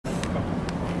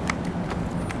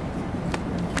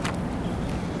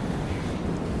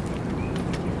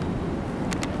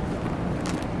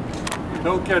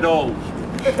Don't get old.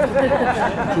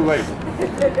 Too late.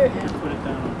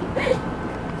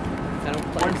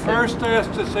 When first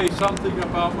asked to say something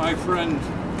about my friend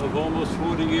of almost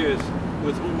 40 years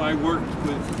with whom I worked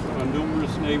with on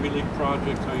numerous Navy League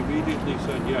projects, I immediately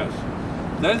said yes.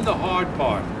 Then the hard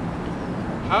part.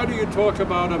 How do you talk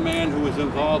about a man who was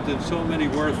involved in so many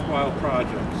worthwhile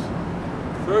projects?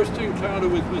 First encounter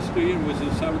with Mr. Ian was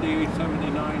in 78,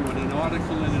 79 when an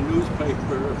article in a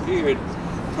newspaper appeared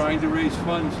trying to raise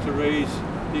funds to raise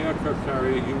the aircraft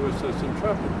carrier USS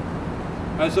Intrepid.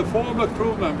 As a former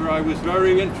crew member, I was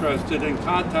very interested and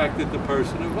contacted the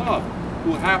person involved,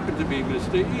 who happened to be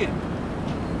Mr. Ian.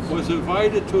 Was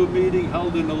invited to a meeting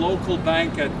held in a local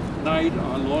bank at night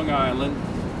on Long Island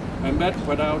and met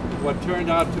what turned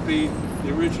out to be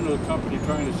the original company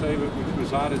trying to save it, which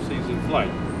was Odysseys in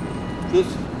Flight. This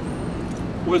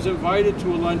was invited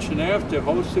to a luncheon after,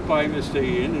 hosted by Mr.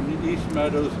 Ian in East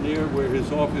Meadows, near where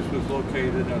his office was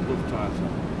located at Lufthansa.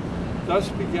 Thus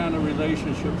began a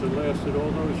relationship that lasted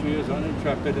all those years on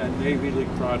Intrepid and Navy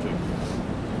League projects.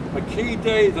 A key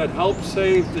day that helped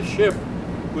save the ship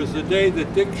was the day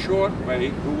that Dick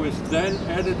Shortway, who was then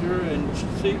editor and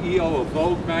CEO of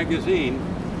Vogue magazine,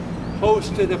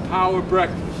 hosted a power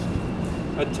breakfast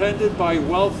attended by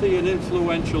wealthy and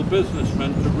influential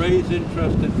businessmen to raise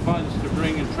interest and funds to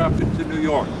bring Intrepid to New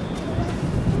York.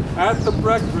 At the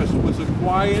breakfast was a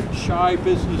quiet, shy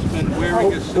businessman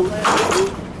wearing a suit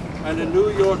and a New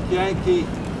York Yankee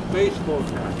baseball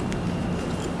cap.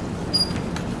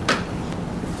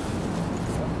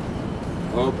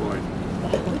 Oh boy.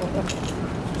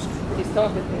 He's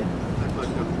talking here.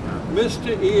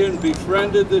 Mr. Ian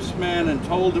befriended this man and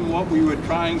told him what we were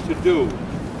trying to do.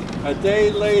 A day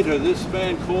later, this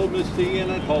man called Mr. Ian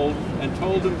at home and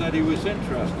told him that he was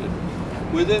interested.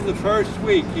 Within the first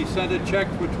week, he sent a check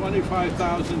for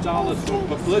 $25,000 for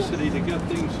publicity to get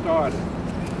things started.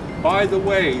 By the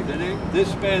way,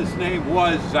 this man's name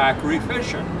was Zachary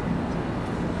Fisher.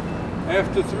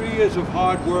 After 3 years of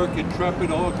hard work,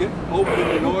 Intrepid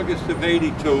opened in August of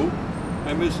 '82,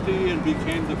 and Mr. Ian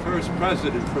became the first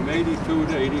president from '82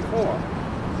 to '84.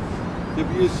 The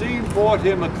museum bought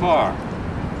him a car.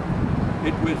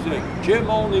 It was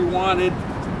Jim only wanted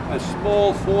a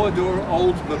small four-door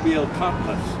Oldsmobile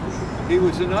Cutlass. He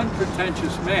was an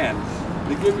unpretentious man.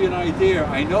 To give you an idea,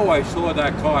 I know I saw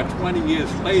that car 20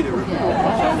 years later,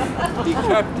 so he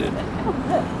kept it.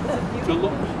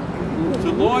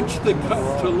 To launch the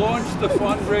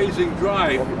fundraising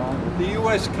drive, the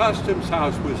U.S. Customs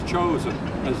House was chosen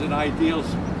as an ideal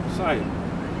site.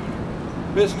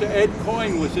 Mr. Ed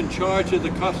Coyne was in charge of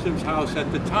the Customs House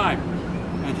at the time,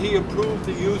 and he approved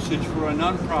the usage for a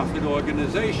nonprofit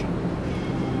organization.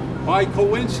 By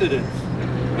coincidence,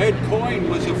 Ed Coyne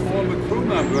was a former crew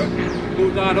member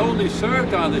who not only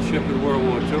served on the ship in World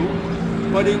War II,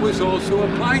 but he was also a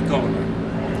plank owner.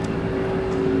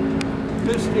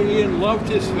 Mr. Ian loved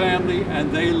his family,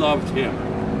 and they loved him.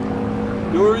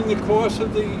 During the course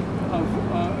of the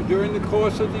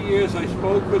years, I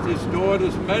spoke with his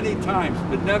daughters many times,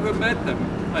 but never met them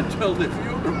until the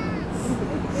funeral.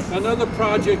 Another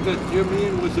project that Jim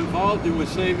Ian was involved in was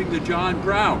saving the John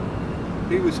Brown.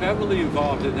 He was heavily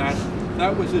involved in that.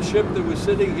 That was a ship that was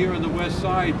sitting here on the west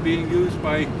side being used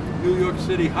by New York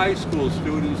City high school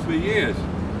students for years.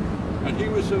 And he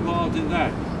was involved in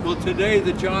that. Well, today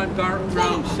the John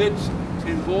Brown sits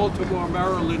in Baltimore,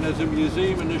 Maryland as a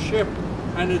museum and a ship,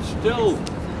 and it's still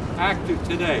active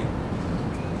today.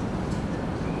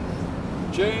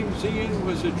 James Ian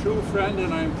was a true friend,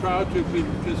 and I'm proud to be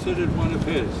considered one of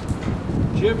his.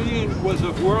 Jim Ian was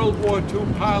a World War II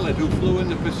pilot who flew in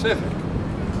the Pacific.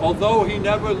 Although he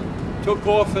never took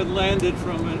off and landed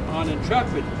on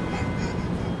Intrepid,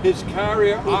 his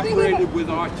carrier operated with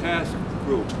our task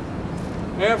group.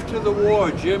 After the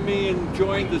war, Jim Ian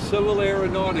joined the Civil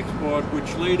Aeronautics Board,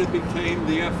 which later became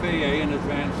the FAA and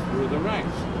advanced through the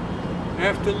ranks.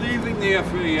 After leaving the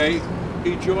FAA,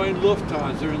 he joined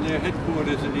Lufthansa in their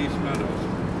headquarters in East Meadows.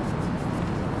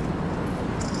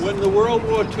 When the World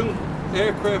War II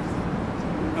aircraft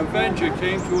Avenger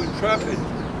came to Intrepid,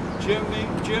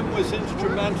 Jim was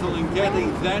instrumental in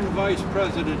getting then Vice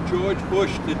President George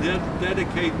Bush to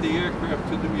dedicate the aircraft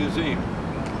to the museum.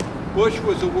 Bush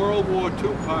was a World War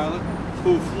II pilot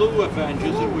who flew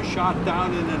Avengers and was shot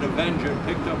down in an Avenger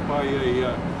picked up by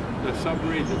a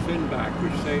submarine, the Finback,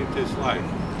 which saved his life.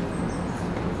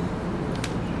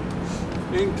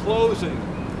 In closing,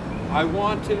 I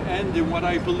want to end in what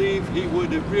I believe he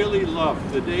would have really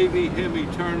loved, the Navy hymn,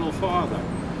 Eternal Father.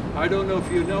 I don't know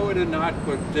if you know it or not,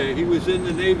 but he was in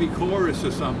the Navy chorus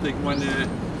or something when he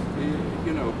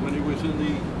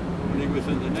was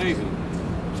in the Navy.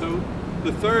 So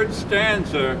The third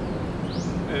stanza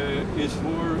is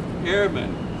for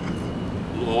airmen.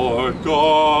 Lord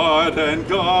God, and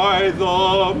guide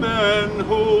the men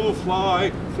who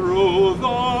fly through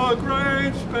the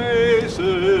great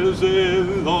spaces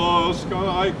in the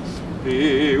sky.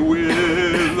 Be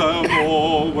with them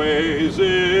always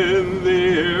in the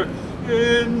air,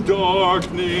 in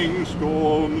darkening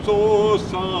storms or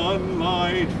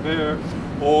sunlight fair.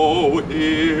 Oh,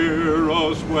 hear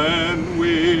us when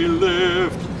we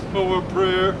lift our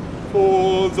prayer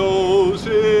for those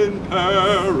in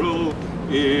peril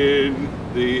in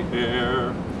the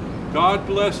air. God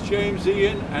bless James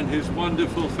Ian and his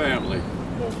wonderful family.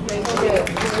 Thank you.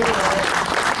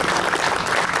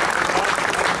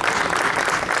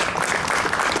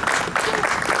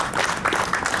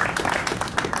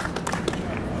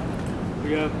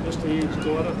 We have Mr. Ian's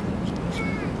daughter.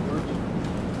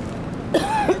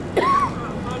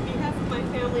 On behalf of my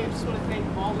family, I just want to thank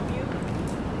all of you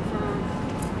for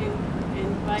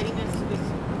inviting us to this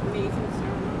amazing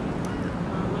ceremony.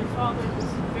 My father was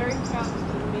very proud to be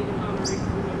made an honorary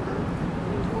crew member,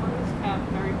 and he wore his cap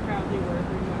very proudly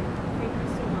wherever he went. Thank you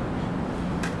so much.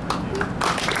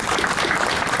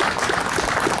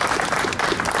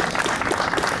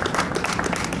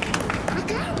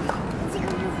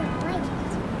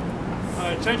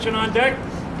 Attention on deck.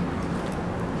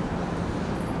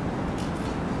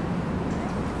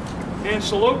 And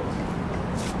salute.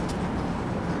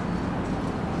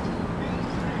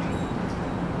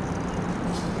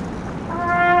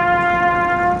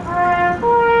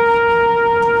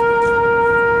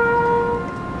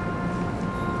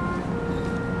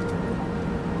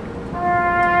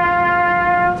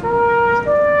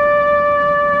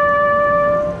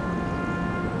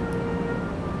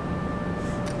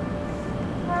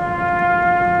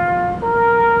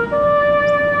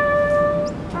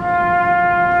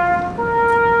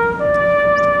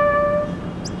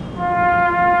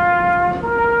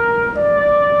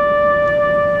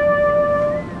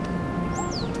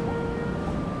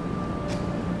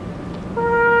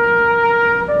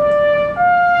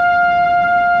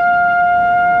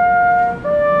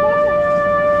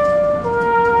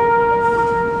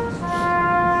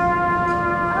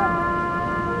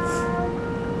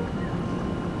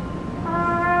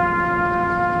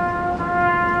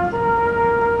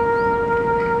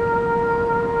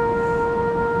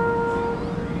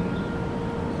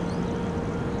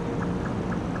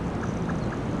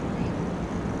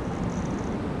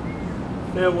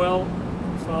 Farewell,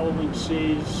 following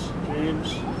seas,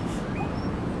 James.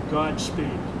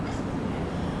 Godspeed.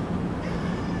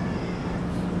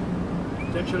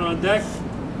 Attention on deck.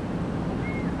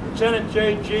 Lieutenant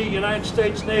J.G., United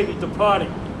States Navy,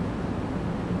 departing.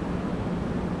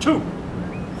 2.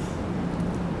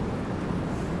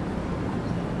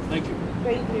 Thank you.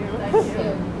 Thank you. Thank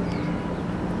you.